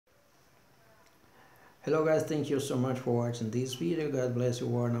Hello guys, thank you so much for watching this video. God bless you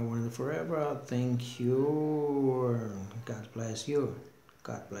all now and forever. Thank you. God bless you.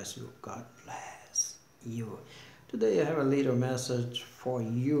 God bless you. God bless you. Today I have a little message for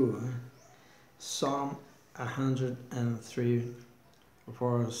you. Psalm 103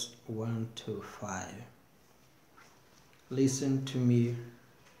 verse 1 to 5. Listen to me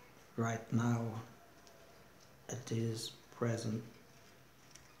right now at this present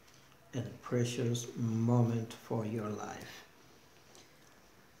and precious moment for your life.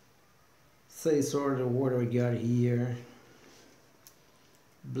 Say so the word of God here.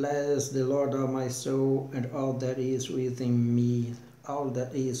 Bless the Lord, O my soul, and all that is within me, all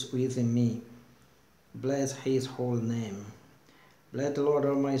that is within me. Bless his whole name. Bless the Lord,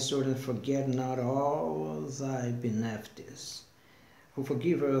 O my soul, and forget not all thy benefits, who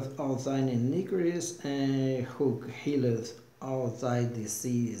forgiveth all thine iniquities, and who healeth all thy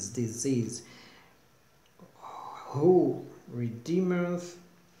disease, who redeemeth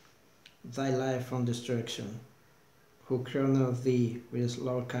thy life from destruction, who crowneth thee with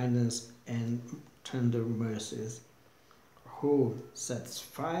loving kindness and tender mercies, who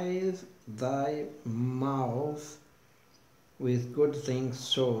satisfieth thy mouth with good things,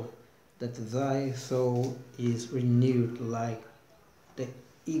 so that thy soul is renewed like the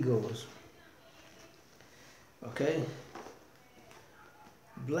eagles. Okay?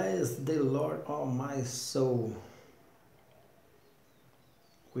 Bless the Lord, O my soul.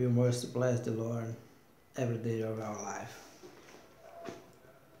 We must bless the Lord every day of our life.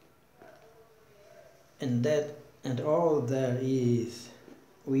 And all that is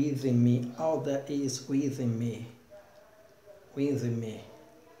within me, all that is within me,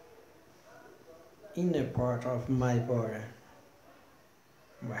 inner part of my body,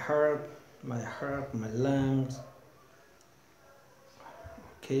 my heart, my lungs,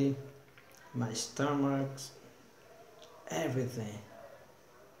 okay, my stomach, everything,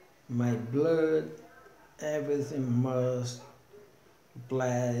 my blood, everything must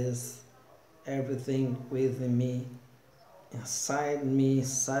bless everything within me, inside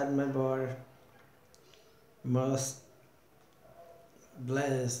my body, must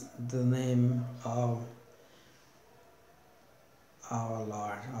bless the name of our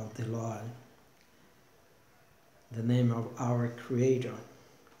Lord, of the Lord, the name of our Creator.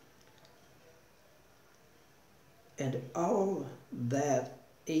 And all that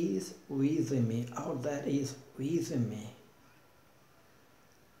is within me, all that is within me,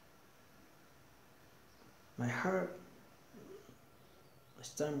 my heart, my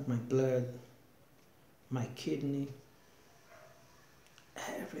stomach, my blood, my kidney,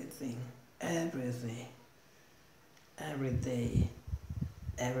 everything, every day,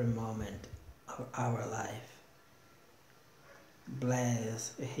 every moment of our life.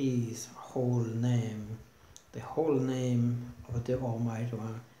 Bless his whole name, the whole name of the Almighty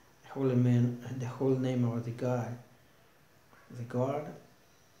One, the whole name of the God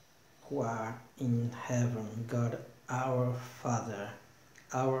who are in heaven, God our Father,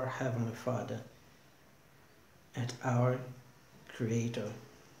 our Heavenly Father, and our Creator.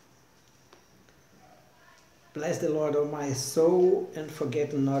 Bless the Lord, O my soul, and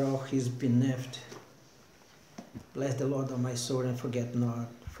forget not all his benefits. Bless the Lord, O my soul, and forget not,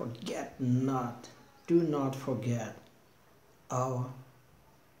 do not forget all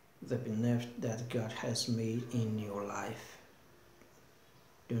the benefits that God has made in your life.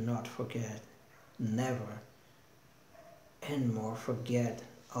 Do not forget, never anymore forget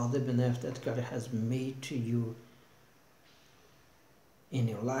all the benefits that God has made to you in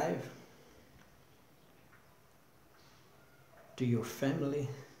your life, to your family,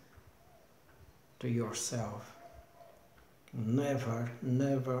 to yourself. Never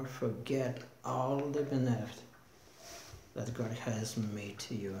forget all the benefits that God has made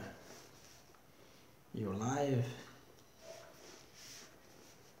to you. Your life,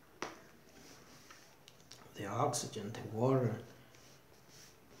 the oxygen, the water,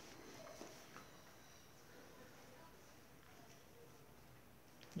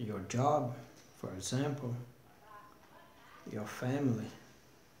 your job, for example, your family,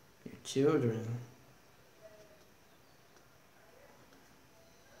 your children,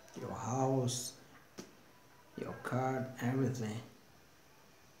 your house, your car, everything,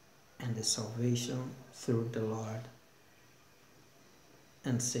 and the salvation through the Lord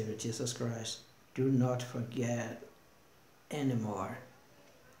and Savior Jesus Christ. Do not forget anymore.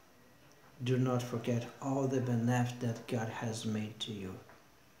 Do not forget all the benefits that God has made to you.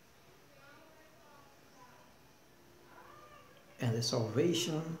 And the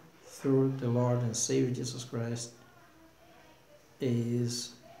salvation through the Lord and Savior Jesus Christ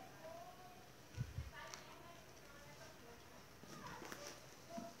is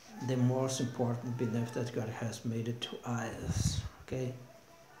the most important belief that God has made it to us. Okay?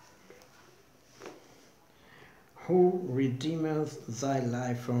 Who redeemeth thy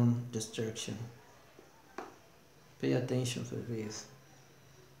life from destruction? Pay attention to this.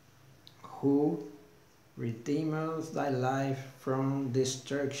 Who redeemeth thy life from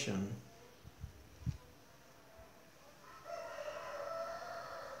destruction?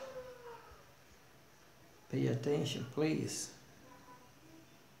 Pay attention, please.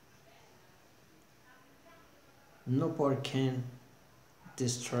 Nobody can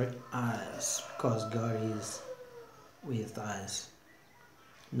destroy us because God is with us.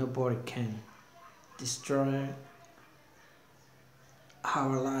 Nobody can destroy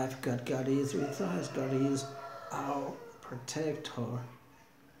our life. God is with us. God is our protector.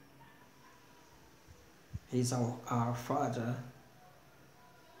 He's our Father,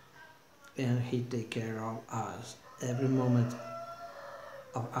 and He takes care of us every moment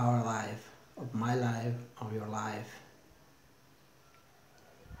of our life, of my life, of your life.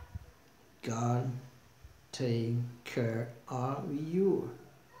 God take care of you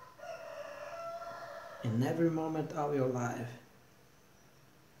in every moment of your life.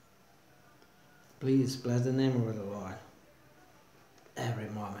 Please bless the name of the Lord every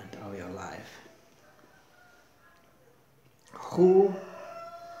moment of your life. Who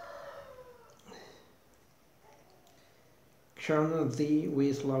crown thee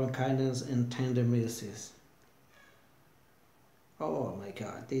with loving kindness and tender mercies? Oh my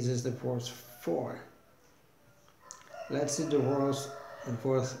God, this is the verse 4. Let's see the verse in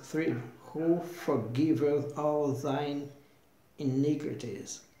verse 3. Who forgiveth all thine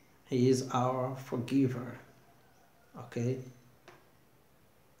iniquities? He is our forgiver. Okay?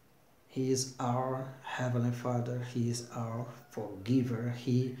 He is our Heavenly Father. He is our forgiver.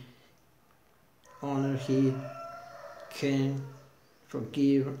 He can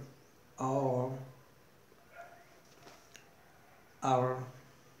forgive all our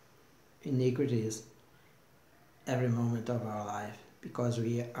iniquities every moment of our life, because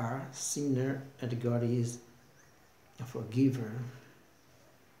we are sinner and God is a forgiver.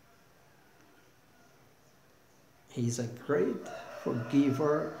 He is a great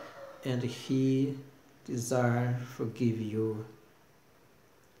forgiver, and He desires to forgive you.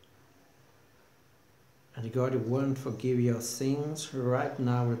 And God wants to forgive your sins right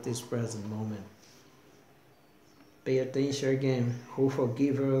now at this present moment. Pay attention again. Who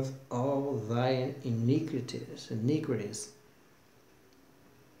forgiveth all thine iniquities,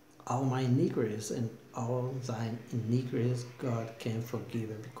 all my iniquities and all thine iniquities, God can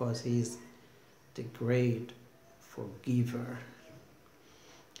forgive it, because He is the great forgiver.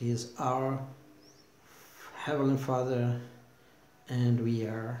 He is our Heavenly Father, and we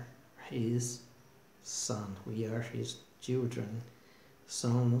are His Son. We are His children,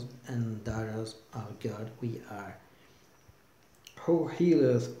 sons and daughters of God. We are. Who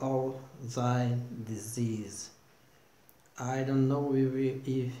healeth all thy disease? I don't know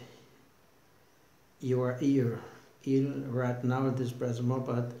if you are ill right now at this present moment,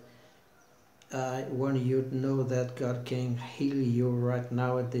 but I want you to know that God can heal you right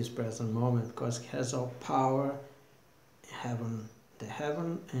now at this present moment, because He has all power in the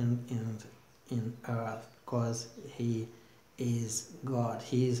heaven and in earth, because He is God.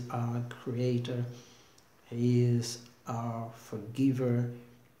 He is our creator. He is our forgiver,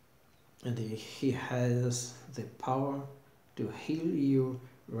 and He has the power to heal you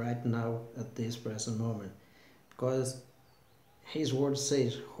right now at this present moment, because His word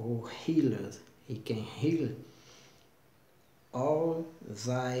says, who healeth, He can heal all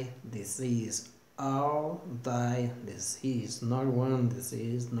thy disease, not one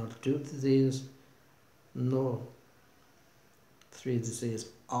disease, not two disease, no three disease,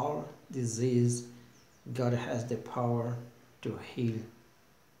 all disease. God has the power to heal,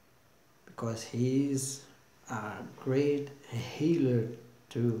 because He is a great healer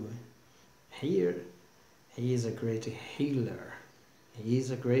too. Here, He is a great healer. He is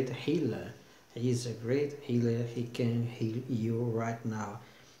a great healer. He is a great healer. He can heal you right now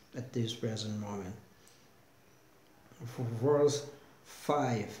at this present moment. Verse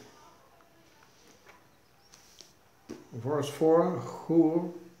 5. Verse 4.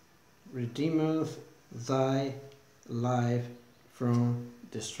 Who redeemeth thy life from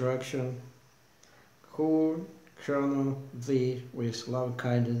destruction? Who crowneth thee with love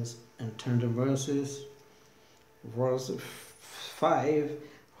kindness and tender mercies? Verse 5.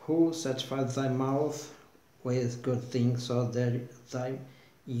 Who satisfies thy mouth with good things, so that thy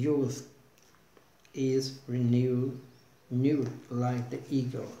youth is renewed like the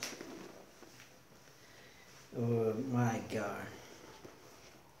eagles? Oh my God.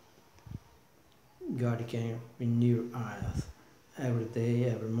 God can renew us every day,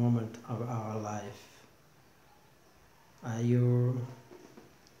 every moment of our life. Are you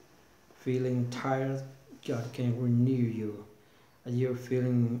feeling tired? God can renew you. Are you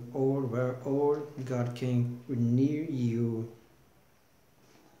feeling old, very old? God can renew you.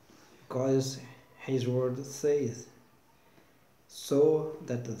 Because His word says, so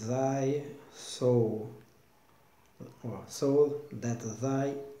that thy soul, or so that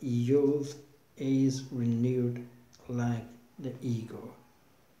thy youth is renewed like the eagle,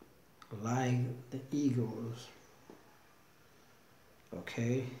 like the eagles.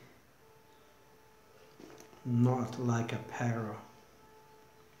 Okay? Not like a parrot,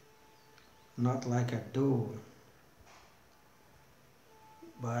 not like a dove,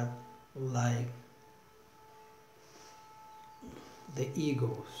 but like the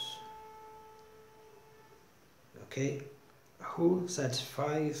eagles. Okay? Who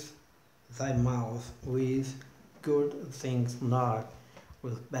satisfies thy mouth with good things, not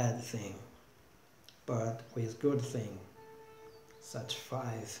with bad thing, but with good thing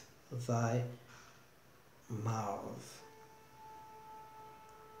satisfies thy mouth.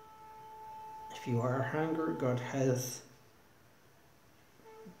 If you are hungry, God has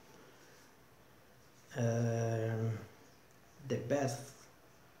the best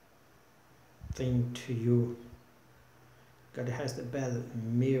thing to you. God has the best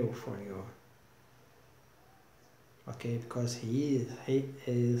meal for you. Okay, because He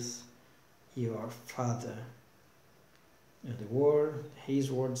is your Father. And the word,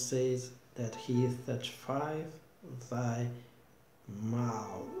 His word says that He satisfies thy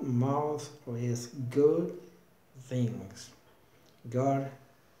mouth with good things. God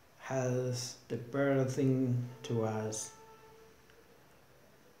has the better thing to us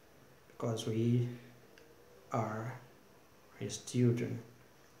because we are His children.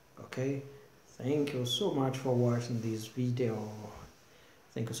 Okay? Thank you so much for watching this video.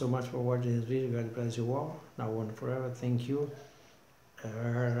 Thank you so much for watching this video. God bless you all. Now and forever. Thank you.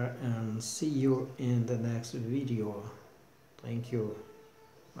 And see you in the next video. Thank you.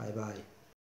 Bye bye.